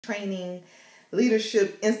Training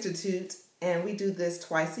Leadership Institute, and we do this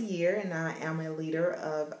twice a year. And I am a leader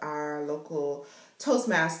of our local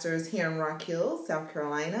Toastmasters here in Rock Hill, South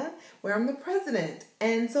Carolina, where I'm the president.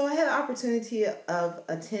 And so I had the opportunity of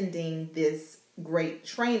attending this great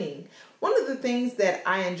training. One of the things that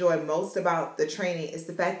I enjoy most about the training is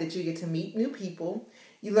the fact that you get to meet new people.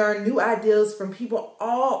 You learn new ideas from people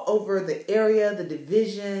all over the area, the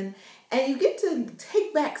division, and you get to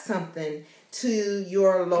take back something to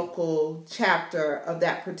your local chapter of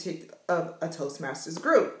that particular of a Toastmasters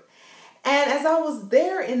group. And as I was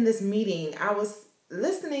there in this meeting, I was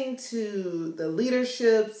listening to the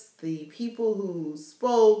leaderships, the people who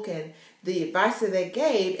spoke, and the advice that they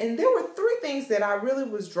gave. And there were three things that I really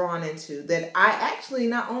was drawn into that I actually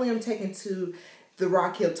not only am taking to the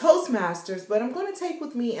Rock Hill Toastmasters, but I'm going to take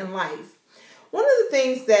with me in life. One of the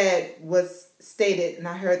things that was stated, and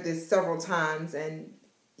I heard this several times, and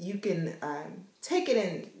you can take it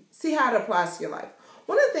and see how it applies to your life.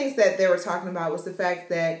 One of the things that they were talking about was the fact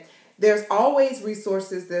that there's always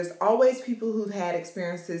resources, there's always people who've had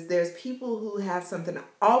experiences, there's people who have something to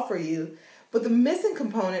offer you, but the missing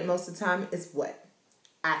component most of the time is what?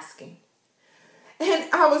 Asking.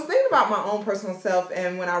 And I was thinking about my own personal self,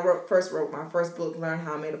 and when I first wrote my first book, Learn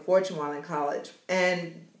How I Made a Fortune While in College.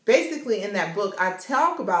 And basically in that book, I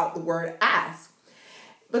talk about the word ask.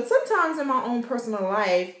 But sometimes in my own personal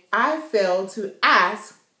life, I fail to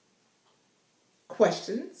ask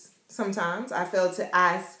questions. Sometimes I fail to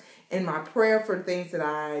ask in my prayer for things that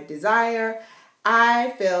I desire.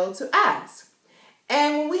 I fail to ask.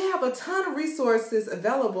 And when we have a ton of resources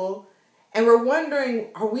available and we're wondering,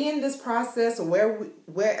 are we in this process or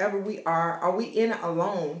wherever we are we in it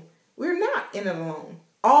alone? We're not in it alone.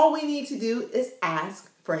 All we need to do is ask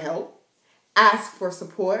for help, ask for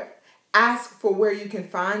support, ask for where you can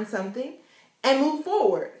find something, and move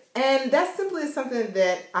forward. And that simply is something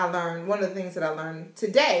that I learned, one of the things that I learned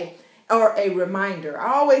today, or a reminder.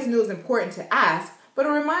 I always knew it was important to ask, but a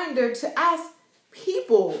reminder to ask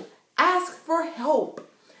people, ask for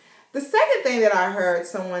help. The second thing that I heard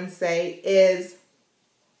someone say is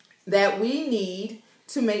that we need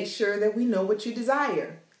to make sure that we know what you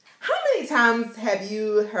desire. How many times have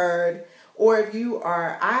you heard, or if you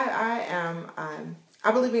are,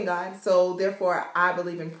 I believe in God, so therefore I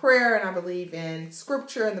believe in prayer and I believe in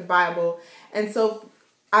scripture and the Bible. And so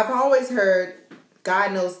I've always heard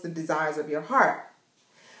God knows the desires of your heart.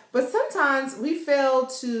 But sometimes we fail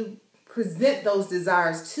to present those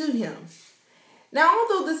desires to Him. Now,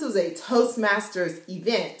 although this was a Toastmasters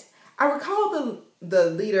event, I recall the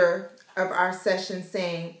leader of our session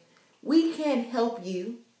saying, we can't help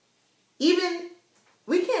you.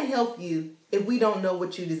 We can't help you if we don't know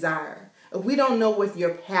what you desire. If we don't know what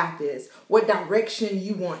your path is, what direction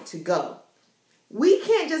you want to go. We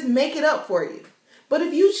can't just make it up for you. But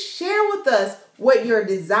if you share with us what your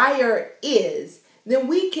desire is, then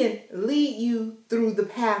we can lead you through the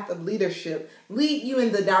path of leadership, lead you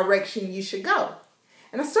in the direction you should go.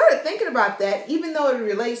 And I started thinking about that, even though it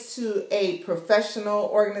relates to a professional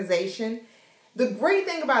organization. The great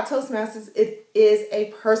thing about Toastmasters, it is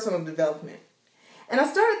a personal development. And I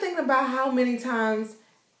started thinking about how many times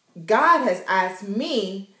God has asked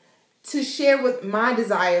me to share what my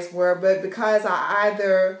desires were, but because I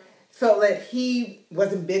either felt that He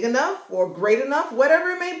wasn't big enough or great enough, whatever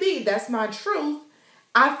it may be, that's my truth,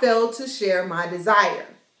 I failed to share my desire.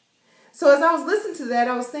 So as I was listening to that,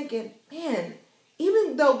 I was thinking, man,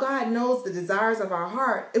 even though God knows the desires of our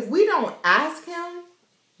heart, if we don't ask Him,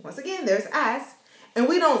 once again, there's ask, and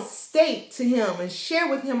we don't state to Him and share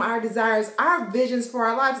with Him our desires, our visions for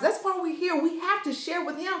our lives. That's why we're here. We have to share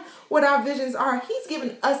with Him what our visions are. He's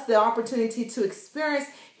given us the opportunity to experience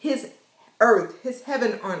His earth, His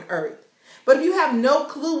heaven on earth. But if you have no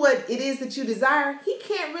clue what it is that you desire, He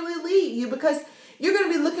can't really lead you because you're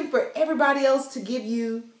going to be looking for everybody else to give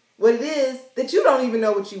you what it is that you don't even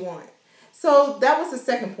know what you want. So that was the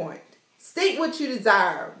second point. State what you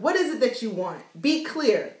desire. What is it that you want? Be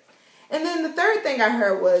clear. And then the third thing I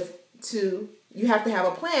heard was you have to have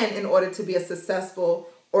a plan in order to be a successful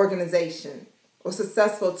organization or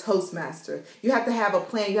successful Toastmaster. You have to have a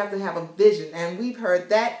plan. You have to have a vision. And we've heard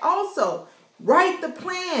that also. Write the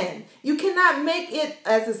plan. You cannot make it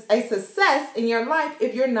as a success in your life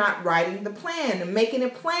if you're not writing the plan and making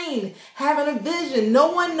it plain, having a vision.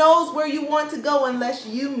 No one knows where you want to go unless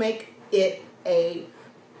you make a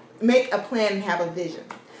plan and have a vision.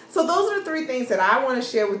 So those are the three things that I want to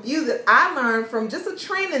share with you that I learned from just a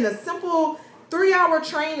training, a simple 3-hour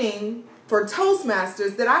training for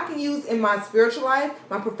Toastmasters that I can use in my spiritual life,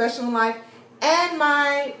 my professional life, and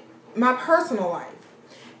my personal life.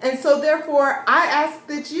 And so therefore, I ask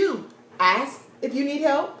that you ask if you need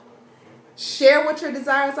help. Share what your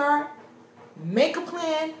desires are. Make a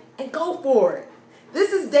plan and go for it.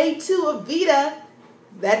 This is day 2 of VEDA.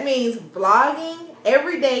 That means vlogging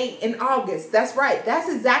every day in August. That's right. That's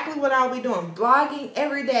exactly what I'll be doing. Vlogging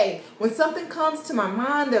every day. When something comes to my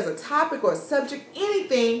mind, there's a topic or a subject,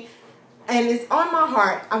 anything, and it's on my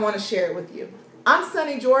heart, I want to share it with you. I'm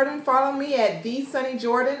Sunny Jordan. Follow me at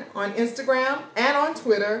 @TheSunnyJordan on Instagram and on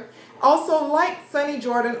Twitter. Also like Sunny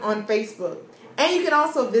Jordan on Facebook. And you can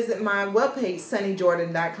also visit my webpage,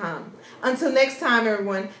 sunnyjordan.com. Until next time,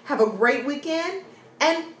 everyone, have a great weekend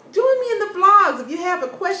and join me in the vlogs. If you have a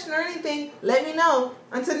question or anything, let me know.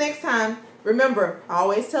 Until next time, remember, I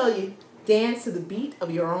always tell you, dance to the beat of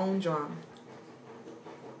your own drum.